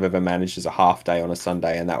most I've ever managed is a half day on a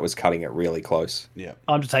Sunday, and that was cutting it really close. Yeah.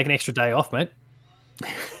 I'm to take an extra day off, mate.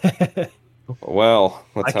 Well,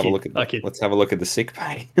 let's have a look at the sick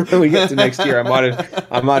pay. When we get to next year,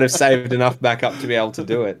 I might have saved enough back up to be able to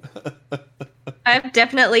do it. I've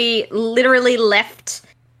definitely literally left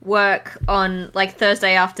work on like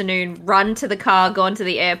Thursday afternoon, run to the car, gone to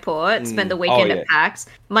the airport, spent the weekend at PAX.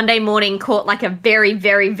 Monday morning, caught like a very,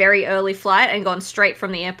 very, very early flight and gone straight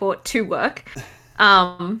from the airport to work.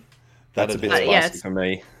 That's a bit spicy for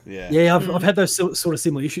me. Yeah, I've had those sort of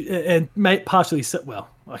similar issues, and partially, well,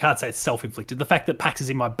 I can't say it's self-inflicted. The fact that PAX is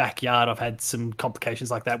in my backyard, I've had some complications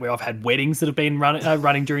like that where I've had weddings that have been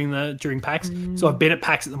running during PAX. So I've been at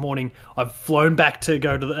PAX in the morning, I've flown back to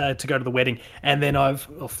go to the wedding, and then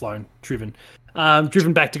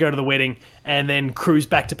driven back to go to the wedding, and then cruised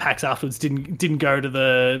back to PAX afterwards. Didn't go to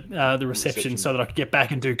the reception so that I could get back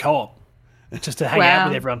and do co-op, just to hang out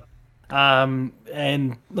with everyone.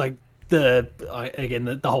 And like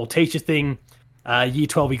the whole teacher thing, year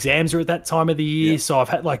 12 exams are at that time of the year. So I've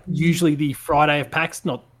had like usually the Friday of PAX,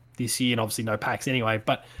 not this year, and obviously no PAX anyway,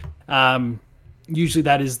 but usually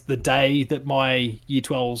that is the day that my year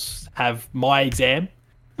 12s have my exam,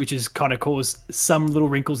 which has kind of caused some little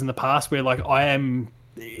wrinkles in the past where like I am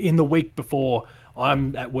in the week before,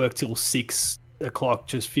 I'm at work till 6 o'clock,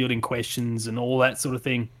 just fielding questions and all that sort of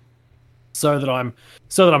thing. So that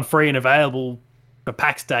I'm free and available for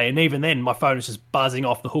PAX day, and even then, my phone is just buzzing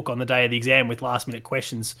off the hook on the day of the exam with last minute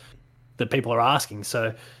questions that people are asking.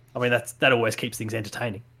 So, I mean, that always keeps things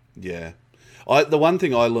entertaining. Yeah, the one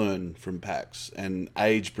thing I learned from PAX, and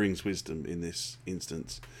age brings wisdom in this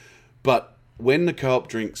instance, but when the co-op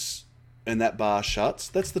drinks and that bar shuts,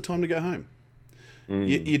 that's the time to go home.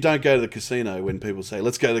 You don't go to the casino when people say,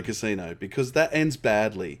 let's go to the casino, because that ends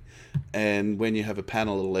badly. And when you have a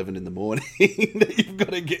panel at 11 in the morning that you've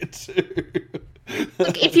got to get to.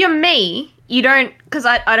 Look, if you're me, you don't, because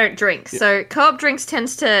I don't drink. Yeah. So co-op drinks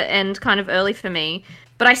tends to end kind of early for me.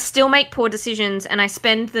 But I still make poor decisions, and I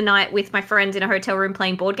spend the night with my friends in a hotel room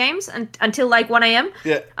playing board games until like 1 a.m.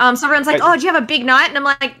 Yeah. So everyone's like, "Oh, do you have a big night?" And I'm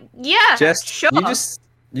like, "Yeah, sure."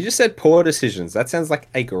 You just said poor decisions. That sounds like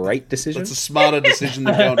a great decision. It's a smarter decision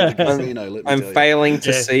than going to the casino. I'm failing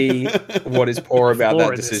to see what is poor about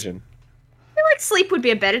that decision. I feel like sleep would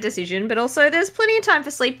be a better decision, but also there's plenty of time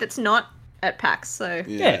for sleep that's not at PAX. So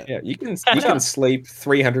yeah, you can sleep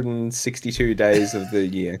 362 days of the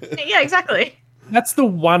year. Yeah, exactly. That's the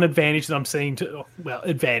one advantage that I'm seeing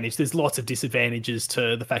advantage. There's lots of disadvantages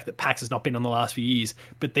to the fact that PAX has not been on the last few years,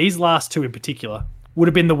 but these last two in particular would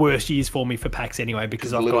have been the worst years for me for PAX anyway,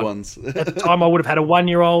 because I've got ones. At the time I would have had a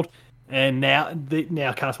 1-year-old, and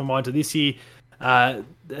now cast my mind to this year, a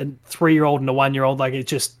 3-year-old and a 1-year-old. Like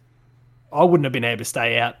I wouldn't have been able to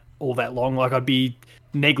stay out all that long. Like I'd be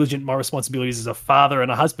negligent in my responsibilities as a father and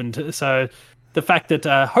a husband. So the fact that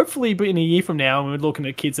hopefully in a year from now, we're looking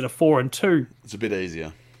at kids that are 4 and 2. It's a bit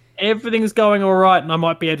easier. Everything's going all right, and I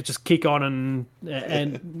might be able to just kick on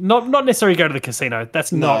and not necessarily go to the casino.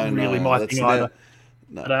 That's not really my thing either.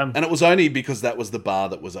 No. But, and it was only because that was the bar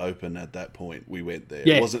that was open at that point we went there.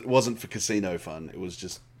 Yeah. It wasn't for casino fun. It was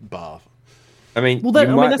just bar. I mean, you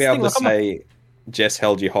might be able to say Jess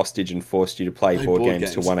held you hostage and forced you to play board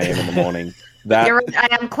games till 1 a.m. in the morning.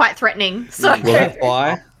 I am quite threatening. So will that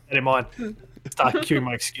fly? I don't mind. Start queuing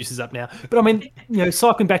my excuses up now. But I mean,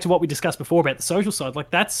 cycling back to what we discussed before about the social side,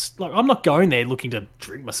 I'm not going there looking to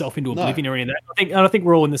drink myself into oblivion or any of that. I think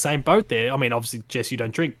we're all in the same boat there. I mean, obviously, Jess, you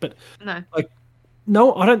don't drink, but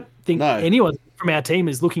no, I don't think anyone from our team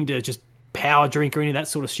is looking to just power drink or any of that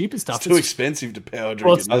sort of stupid stuff. It's too expensive to power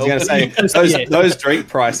drink. I was going to say those drink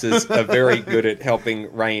prices are very good at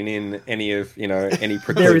helping rein in any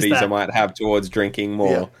proclivities I might have towards drinking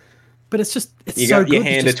more. Yeah. But it's you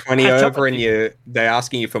hand a 20 over and they're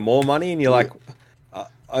asking you for more money, and you're like,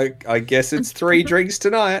 I guess it's 3 drinks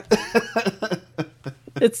tonight.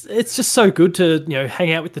 It's just so good to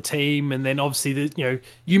hang out with the team, and then obviously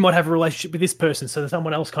you might have a relationship with this person, so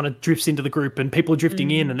someone else kind of drifts into the group, and people are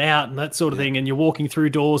drifting in and out and that sort of thing, and you're walking through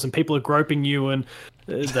doors and people are groping you, and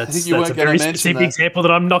that's a very specific example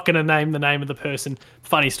that I'm not going to name the name of the person.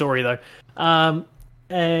 Funny story though.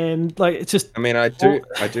 And like it's just. I mean, I do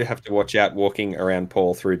have to watch out walking around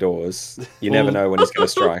Paul through doors. You never know when he's going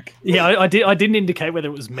to strike. Yeah, I didn't indicate whether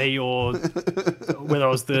it was me or whether I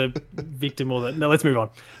was the victim or the. No, let's move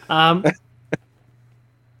on.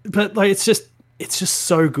 But like it's just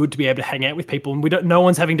so good to be able to hang out with people, and no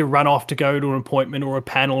one's having to run off to go to an appointment or a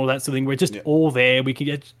panel or that sort of thing. We're just all there. We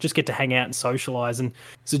can just get to hang out and socialize. And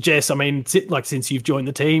so, Jess, I mean, since you've joined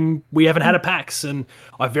the team, we haven't had a PAX, and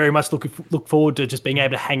I very much look forward to just being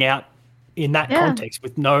able to hang out in that context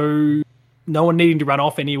with no one needing to run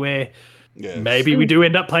off anywhere. Yes. Maybe we do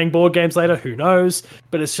end up playing board games later. Who knows?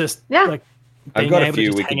 But it's just like I've got a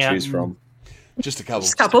few we can choose from. Just a couple.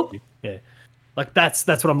 Just a couple. Yeah. Like that's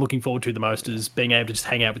what I'm looking forward to the most, is being able to just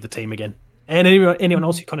hang out with the team again, and anyone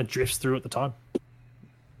else who kind of drifts through at the time.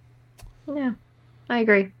 Yeah, I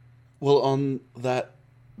agree. Well, on that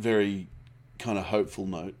very kind of hopeful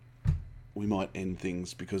note, we might end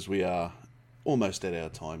things because we are almost at our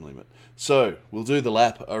time limit. So we'll do the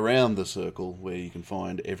lap around the circle where you can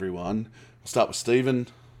find everyone. We'll start with Stephen.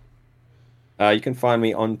 You can find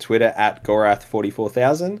me on Twitter at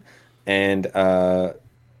Gorath44000, and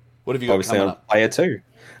what have you got obviously coming on up? Player 2.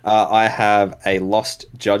 I have a Lost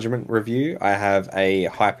Judgment review. I have a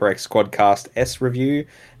HyperX Quadcast S review,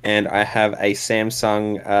 and I have a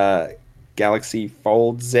Samsung Galaxy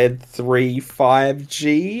Fold Z3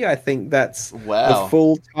 5G. I think that's the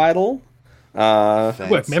full title.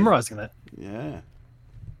 Worth memorizing that. Yeah.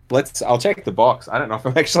 I'll check the box. I don't know if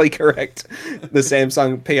I'm actually correct. The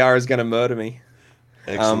Samsung PR is going to murder me.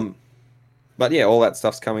 Excellent. But yeah, all that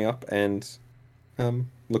stuff's coming up, and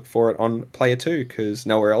look for it on Player 2 because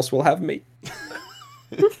nowhere else will have me.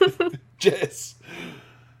 Jess.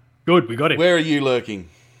 Good, we got it. Where are you lurking?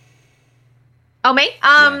 Oh, me?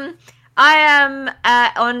 I am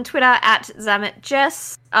on Twitter at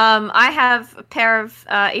ZametJess. I have a pair of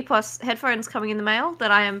EPOS headphones coming in the mail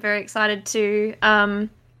that I am very excited to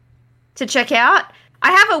check out.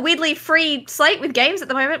 I have a weirdly free slate with games at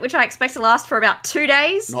the moment, which I expect to last for about 2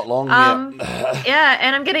 days. Not long, yeah,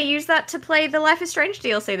 and I'm going to use that to play the Life is Strange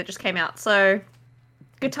DLC that just came out. So,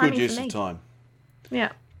 good timing for me. Good use of time.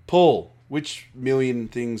 Yeah. Paul, which million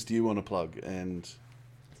things do you want to plug? And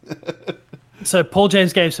so, Paul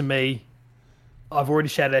James Games for me. I've already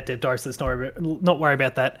shouted out Dev Doris, so let's not worry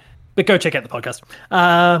about that. But go check out the podcast.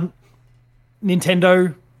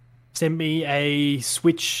 Nintendo sent me a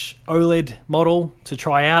Switch OLED model to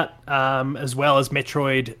try out, as well as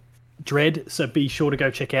Metroid Dread. So be sure to go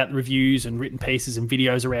check out the reviews and written pieces and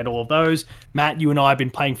videos around all of those. Matt, you and I have been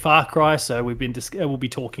playing Far Cry, so we'll be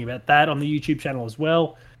talking about that on the YouTube channel as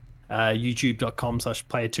well.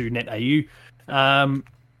 youtube.com/player2netau.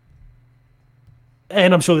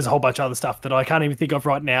 And I'm sure there's a whole bunch of other stuff that I can't even think of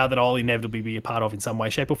right now that I'll inevitably be a part of in some way,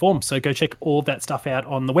 shape, or form. So go check all of that stuff out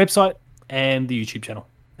on the website and the YouTube channel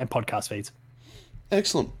and podcast feeds.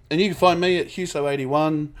 Excellent. And you can find me at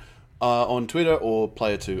Huso81 on Twitter, or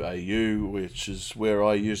Player2AU, which is where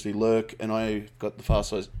I usually lurk. And I got the Far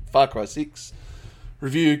Cry 6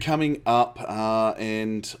 review coming up.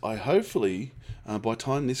 And I hopefully, by the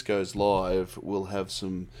time this goes live, we'll have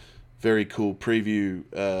some very cool preview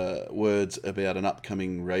words about an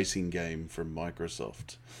upcoming racing game from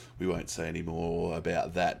Microsoft. We won't say any more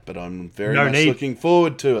about that, but I'm very much looking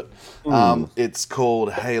forward to it. It's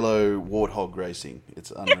called Halo Warthog Racing.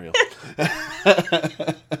 It's unreal.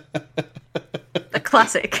 The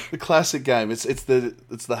classic. The classic game. It's the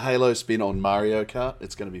Halo spin on Mario Kart.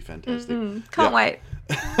 It's going to be fantastic. Can't wait.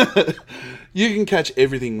 You can catch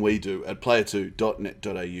everything we do at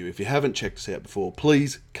player2.net.au. If you haven't checked us out before,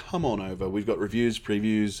 please come on over. We've got reviews,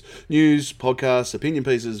 previews, news, podcasts, opinion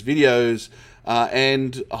pieces, videos,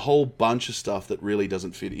 and a whole bunch of stuff that really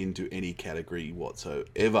doesn't fit into any category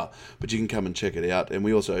whatsoever. But you can come and check it out. And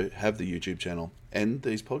we also have the YouTube channel and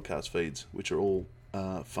these podcast feeds, which are all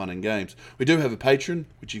fun and games. We do have a Patreon,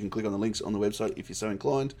 which you can click on the links on the website if you're so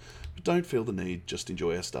inclined. But don't feel the need, just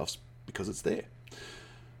enjoy our stuff because it's there.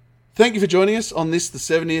 Thank you for joining us on this, the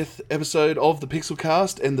 70th episode of the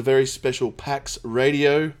PixelCast and the very special PAX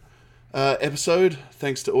Radio episode.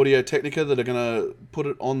 Thanks to Audio Technica that are going to put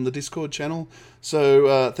it on the Discord channel.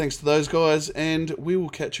 So thanks to those guys, and we will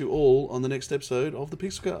catch you all on the next episode of the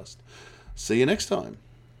PixelCast. See you next time.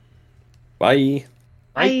 Bye.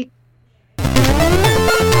 Bye.